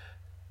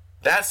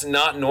 that's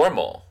not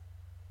normal.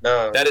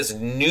 No, That is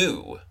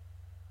new,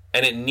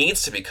 and it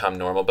needs to become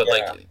normal, but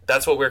yeah. like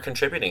that's what we're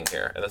contributing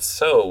here, and it's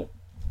so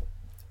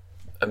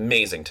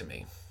amazing to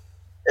me.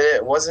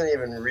 It wasn't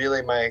even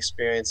really my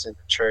experience in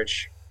the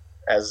church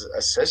as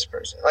a cis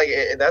person. Like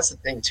that's the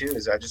thing too,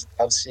 is I just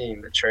love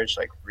seeing the church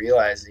like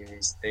realizing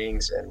these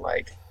things and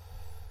like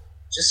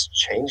just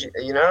changing.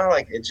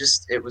 Like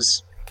it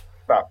was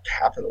about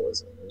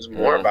capitalism. It was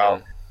more Mm-hmm.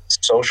 about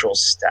social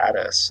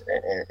status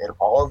and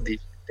all of these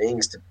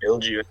things to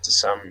build you into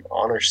some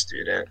honor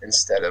student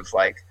instead of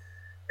like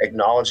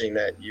acknowledging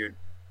that your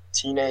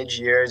teenage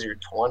years, your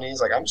 20s,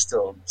 like I'm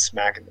still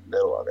smack in the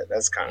middle of it.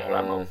 That's kind of what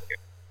I'm Mm, hoping.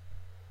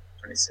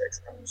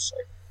 26. I'm just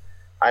like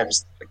I'm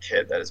just a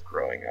kid that is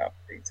growing up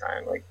big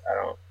time. Like I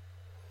don't.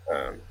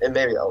 And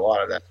maybe a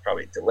lot of that's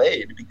probably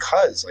delayed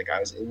because like I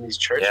was in these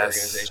church yes.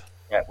 organizations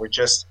that were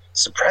just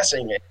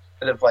suppressing it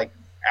instead of like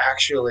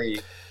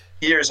actually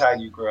here's how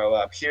you grow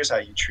up, here's how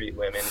you treat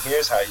women,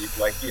 here's how you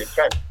like be a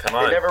friend. Come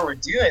They on. never were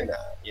doing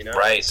that. And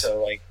Right.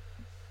 so like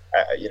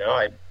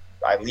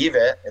I leave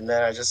it and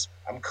then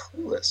I'm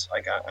clueless.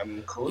 Like I'm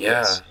Yeah.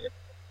 clueless.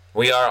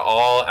 We are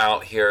all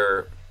out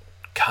here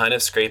kind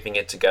of scraping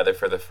it together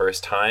for the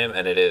first time,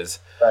 and it is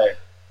Right.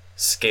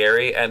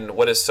 scary. And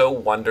what is so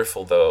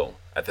wonderful, though,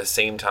 at the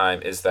same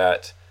time, is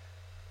that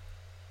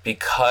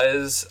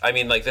because, I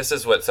mean, like, this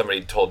is what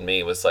somebody told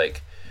me was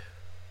like,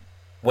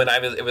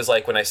 it was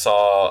like when I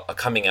saw a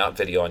coming out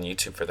video on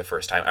YouTube for the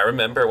first time. I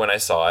remember when I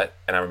saw it,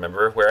 and I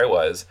remember where I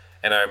was,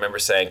 and I remember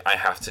saying, I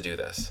have to do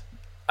this.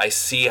 I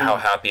see how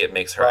happy it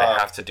makes her. I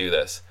have to do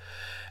this.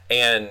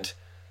 And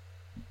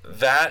You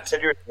that,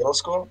 said you were in middle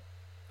school?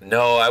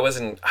 no, I was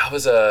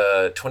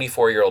a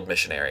 24-year-old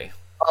missionary.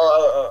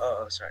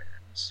 Oh, sorry.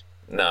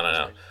 No, no,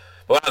 no.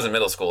 But when I was in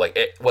middle school, like,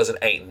 it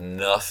ain't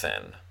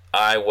nothing.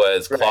 I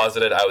was Right.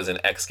 closeted. I was in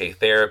XK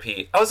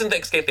therapy. I was in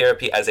XK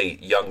therapy as a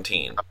young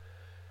teen.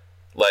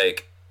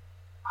 Like,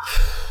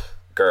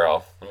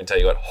 girl, let me tell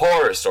you what,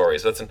 horror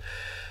stories. That's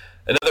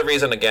another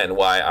reason, again,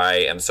 why I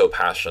am so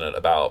passionate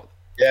about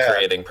Yeah.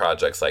 creating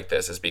projects like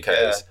this is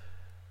because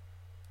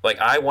Like,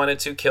 I wanted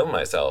to kill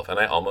myself, and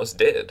I almost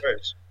did.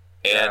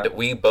 Yeah. And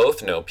we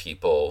both know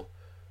people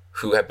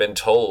who have been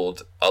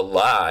told a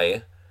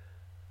lie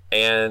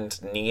and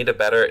we need a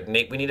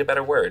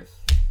better word.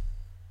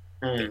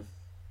 Hmm.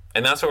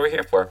 And that's what we're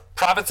here for.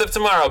 Prophets of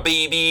Tomorrow,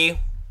 baby.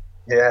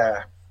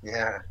 Yeah.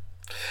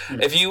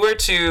 If you were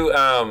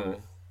to,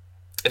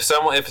 if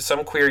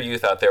some queer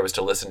youth out there was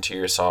to listen to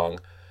your song,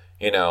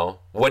 you know,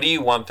 what do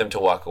you want them to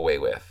walk away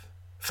with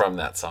from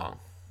that song?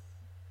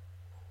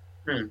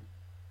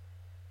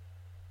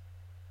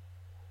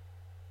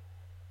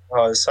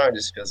 Oh, this song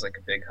just feels like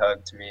a big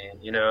hug to me.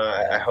 You know,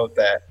 I hope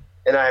that,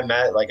 and I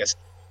met, like,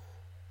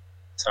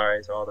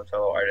 sorry to all the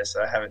fellow artists.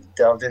 I haven't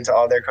delved into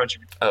all their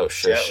contributions. Oh,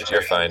 shush,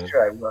 you're fine.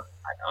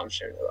 I'm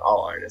sure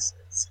all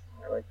artists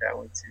are like that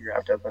one too,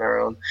 wrapped up in our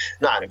own.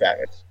 Not in a bad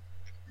way.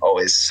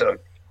 Always so.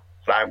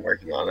 But I'm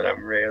working on it.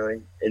 I'm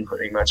rarely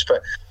inputting much,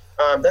 but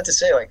that to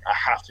say, like, I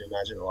have to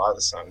imagine a lot of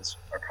the songs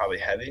are probably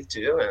heavy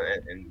too,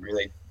 and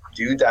really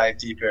do dive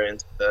deeper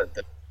into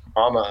the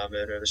trauma of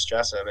it or the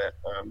stress of it.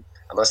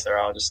 Unless they're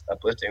all just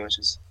uplifting, which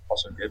is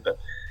also good. But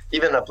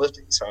even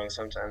uplifting songs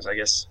sometimes, I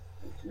guess,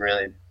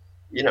 really,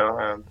 you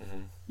know,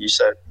 you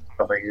said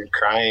like you're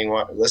crying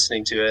while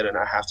listening to it, and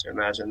I have to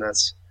imagine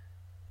that's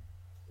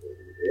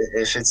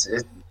if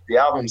the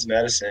album's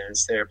medicine,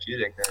 it's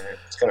therapeutic, then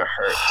it's gonna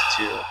hurt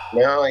too.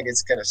 You know, like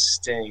it's gonna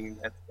sting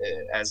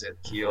as it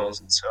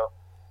heals, and so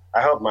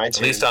I hope my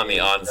at least on the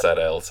onset,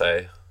 I'll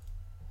say.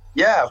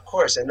 Yeah, of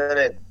course, and then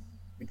it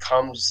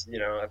becomes, you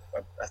know,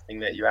 a thing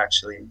that you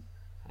actually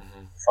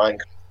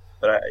find.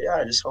 But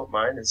I just hope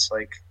mine is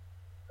like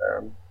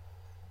a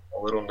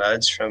little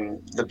nudge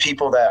from the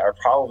people that are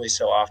probably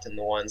so often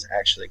the ones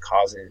actually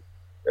causing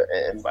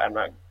it. And I'm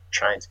not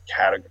trying to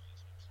categorize.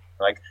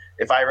 Like,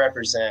 if I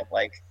represent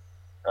like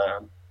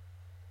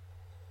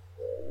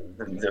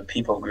the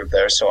people group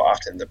that are so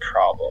often the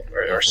problem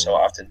or so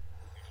often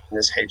in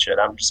this hatred,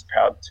 I'm just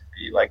proud to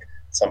be like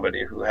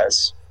somebody who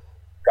has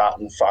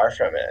gotten far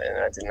from it, and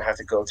I didn't have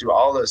to go through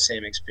all those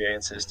same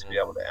experiences to be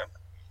able to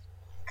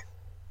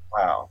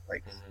wow,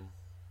 like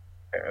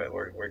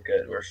we're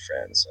good, we're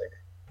friends, like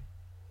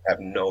I have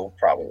no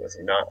problem with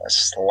you, not a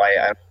slight.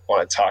 I don't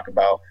want to talk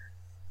about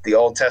the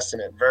Old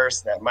Testament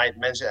verse that might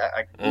mention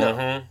no,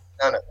 none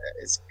of that.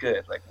 It's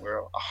good. Like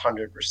we're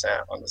 100%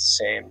 on the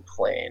same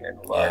plane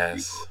and love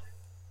people.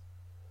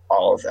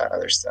 All of that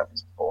other stuff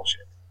is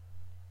bullshit.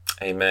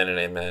 Amen and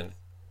amen.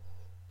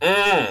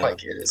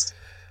 Like it is.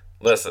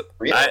 Listen,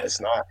 real. It's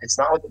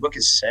not what the book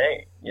is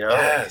saying, you know?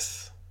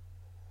 Yes.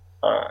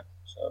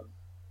 So.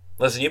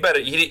 Listen, you better.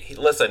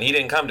 Listen, he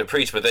didn't come to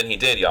preach, but then he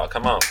did, y'all.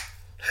 Come on.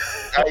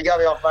 You got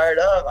me all fired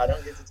up. I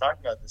don't get to talk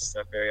about this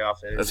stuff very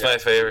often. That's my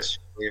favorite.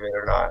 Believe it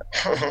or not.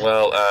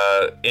 Well,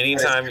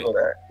 anytime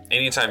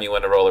you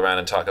want to roll around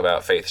and talk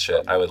about faith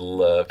shit, I would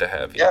love to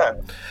have you. Yeah.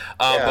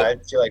 I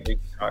feel like we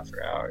could talk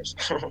for hours.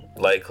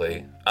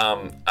 Likely.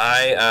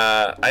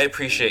 I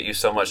appreciate you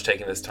so much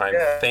taking this time.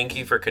 Yeah. Thank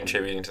you for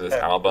contributing to this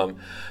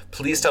album.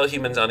 Please tell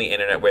humans on the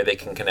internet where they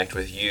can connect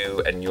with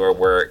you and your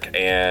work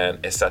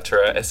and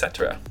etc.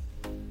 etc.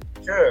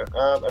 Sure.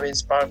 I mean,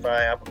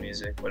 Spotify, Apple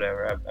Music,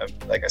 whatever.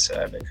 Like I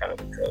said, I've been kind of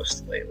a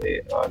ghost lately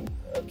on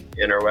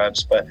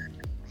interwebs, but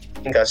I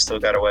think I've still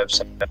got a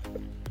website.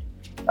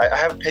 I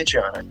have a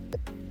Patreon.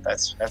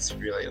 That's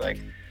really like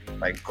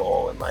my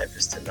goal in life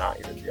is to not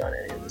even be on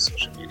any of the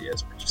social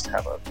medias, but just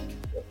have a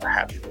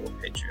happy little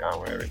Patreon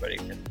where everybody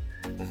can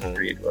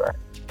read what I.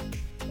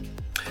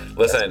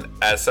 Listen,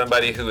 as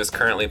somebody who is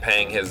currently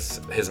paying his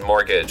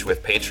mortgage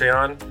with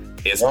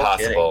Patreon, is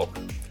possible.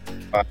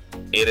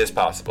 It is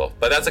possible,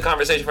 but that's a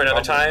conversation for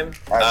another time.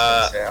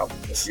 I'll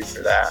miss you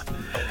for that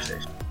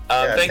conversation.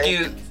 Thank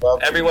you,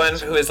 everyone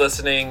who is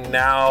listening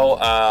now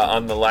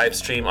on the live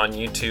stream on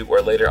YouTube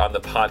or later on the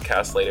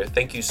podcast later.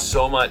 Thank you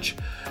so much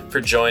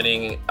for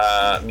joining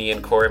me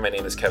and Corey. My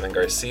name is Kevin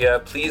Garcia.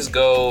 Please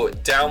go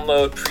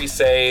download,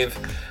 pre-save,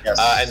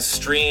 and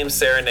stream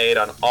Serenade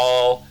on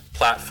all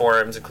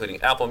platforms, including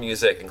Apple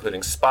Music,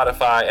 including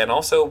Spotify, and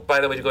also,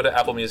 by the way, to go to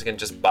Apple Music and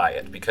just buy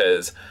it,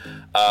 because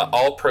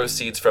all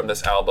proceeds from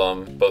this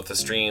album, both the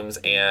streams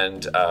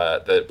and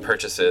the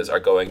purchases, are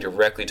going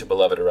directly to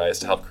Beloved Arise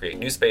to help create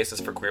new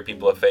spaces for queer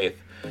people of faith.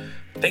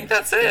 I think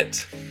that's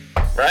it,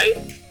 right?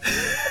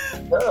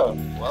 Oh,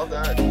 well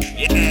done.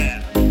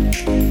 Yeah.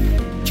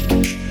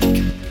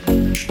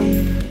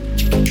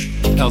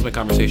 That was my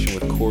conversation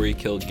with Corey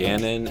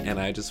Killgannon, and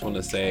I just want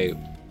to say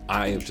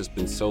I have just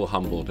been so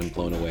humbled and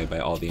blown away by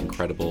all the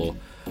incredible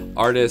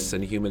artists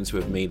and humans who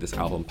have made this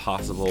album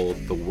possible,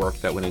 the work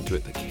that went into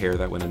it, the care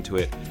that went into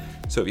it.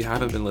 So if you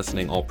haven't been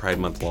listening all Pride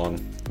Month long,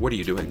 what are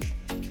you doing?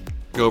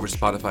 Go over to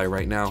Spotify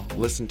right now,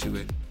 listen to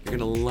it. You're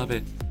gonna love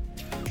it.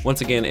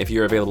 Once again, if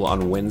you're available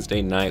on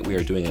Wednesday night, we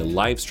are doing a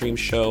live stream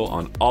show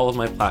on all of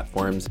my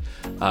platforms.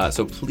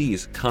 So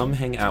please come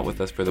hang out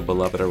with us for the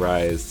Beloved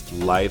Arise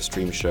live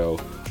stream show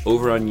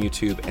over on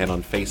YouTube and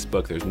on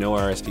Facebook. There's no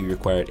RSV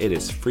required. It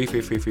is free,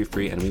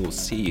 and we will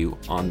see you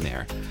on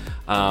there.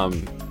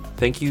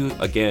 Thank you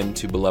again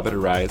to Beloved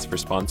Arise for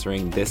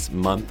sponsoring this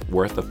month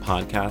worth of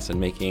podcasts and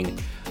making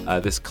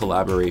this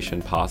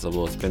collaboration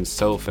possible. It's been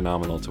so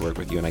phenomenal to work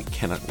with you, and I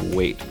cannot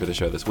wait for the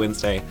show this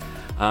Wednesday.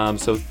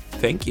 So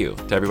thank you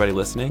to everybody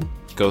listening.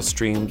 Go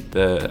stream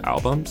the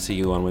album. See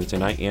you on Wednesday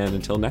night. And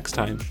until next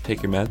time,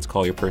 take your meds,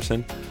 call your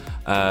person,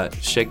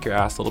 shake your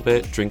ass a little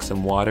bit, drink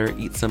some water,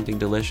 eat something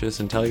delicious,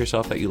 and tell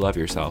yourself that you love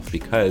yourself,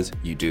 because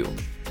you do.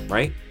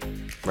 Right?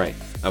 Right.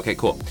 Okay,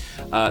 cool.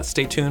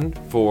 Stay tuned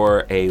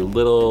for a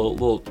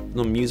little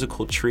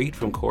musical treat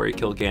from Corey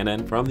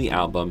Killgannon from the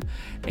album,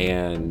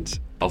 and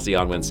I'll see you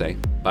on Wednesday.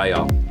 Bye,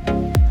 y'all.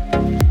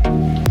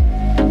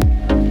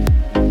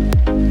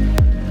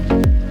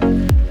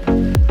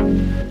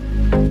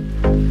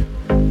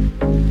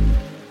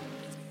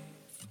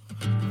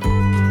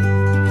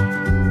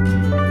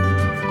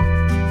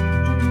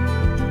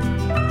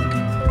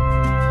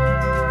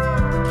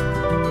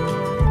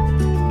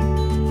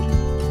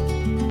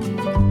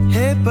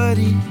 Hey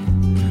buddy,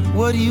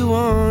 what do you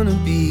wanna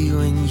be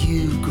when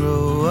you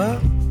grow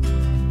up?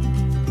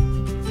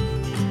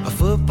 A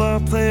football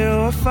player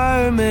or a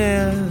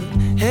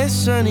fireman? Hey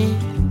sonny,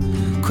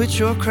 quit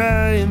your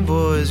crying,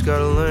 boys,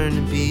 gotta learn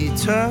to be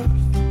tough.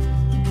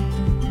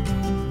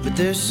 But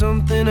there's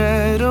something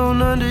I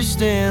don't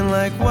understand,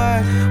 like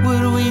why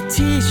would we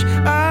teach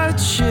our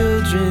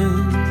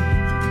children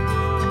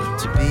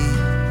to be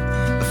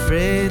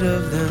afraid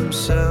of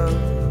themselves?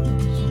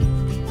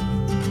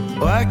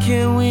 Why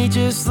can't we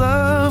just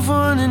love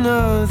one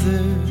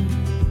another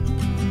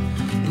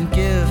and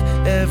give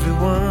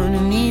everyone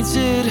who needs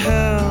it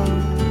help?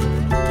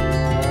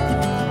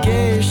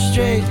 Gay or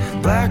straight,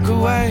 black or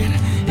white,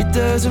 it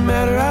doesn't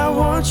matter, I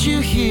want you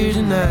here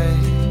tonight.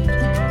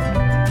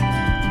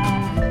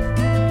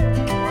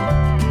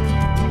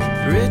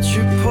 Rich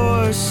or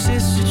poor,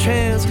 cis or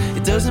trans,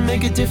 it doesn't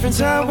make a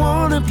difference, I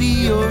wanna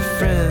be your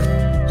friend.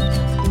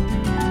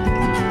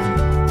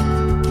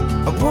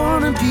 I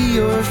wanna be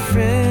your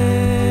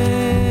friend.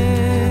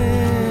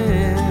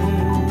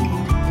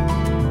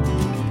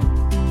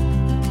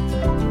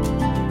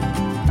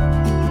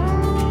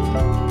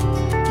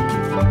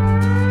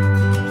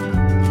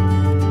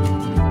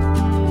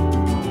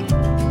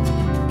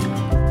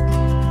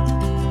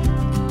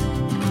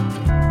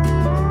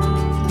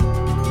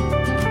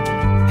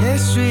 Hey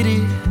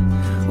sweetie,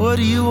 what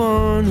do you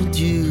wanna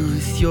do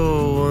with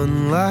your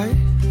one life?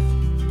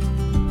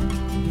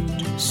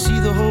 See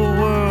the whole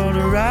world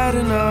or write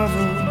a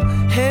novel?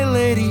 Hey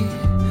lady,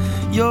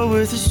 your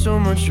worth is so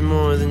much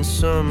more than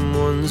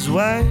someone's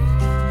wife.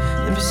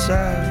 And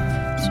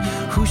besides,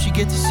 who should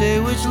get to say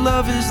which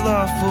love is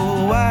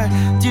lawful? Why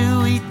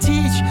do we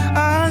teach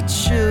our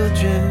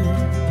children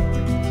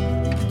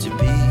to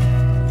be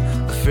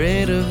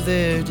afraid of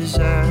their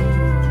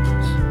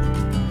desires?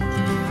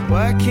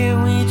 Why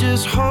can't we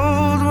just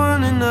hold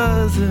one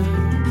another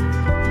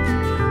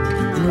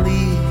and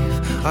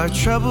leave our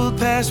troubled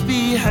past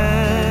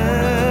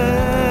behind?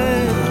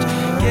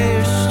 Gay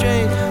or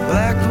straight,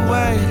 black or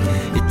white,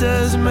 it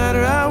doesn't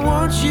matter, I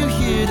want you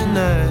here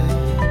tonight.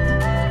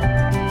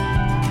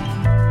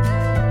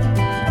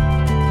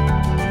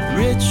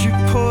 Rich or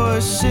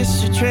poor,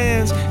 cis or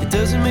trans, it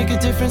doesn't make a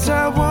difference,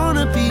 I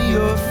wanna be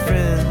your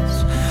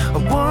friends. I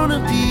wanna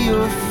be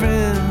your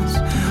friends.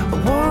 I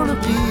wanna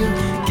be your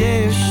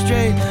gay or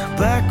straight,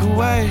 black or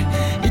white,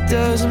 it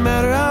doesn't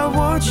matter, I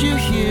want you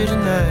here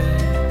tonight.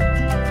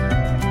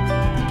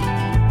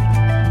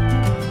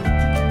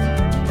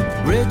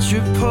 Rich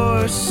or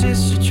poor,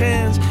 cis or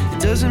trans, it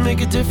doesn't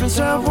make a difference,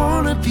 I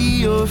wanna be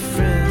your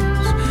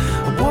friends.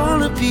 I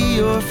wanna be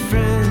your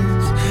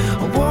friends.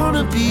 I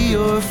wanna be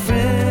your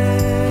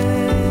friend.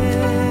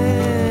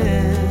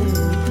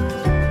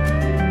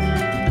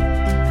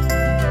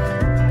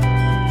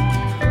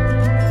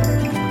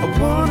 I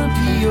wanna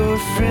be your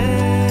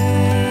friend.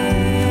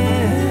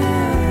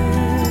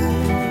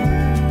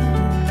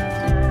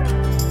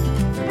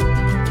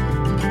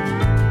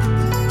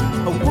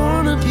 I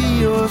wanna be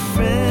your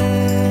friend.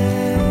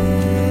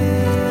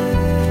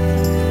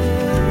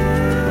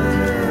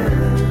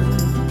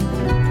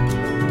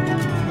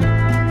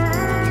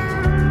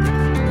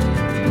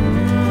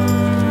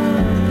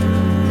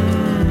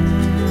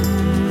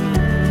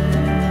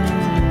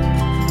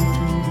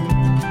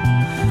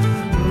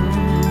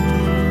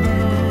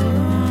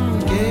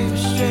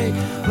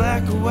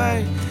 Black or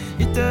white,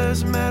 it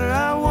doesn't matter,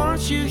 I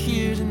want you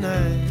here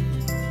tonight.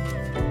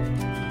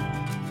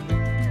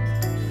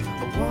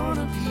 I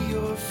wanna be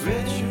your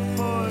rich or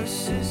poor,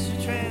 cis or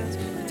trans,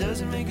 it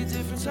doesn't make a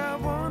difference, I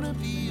wanna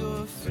be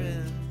your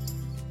friend.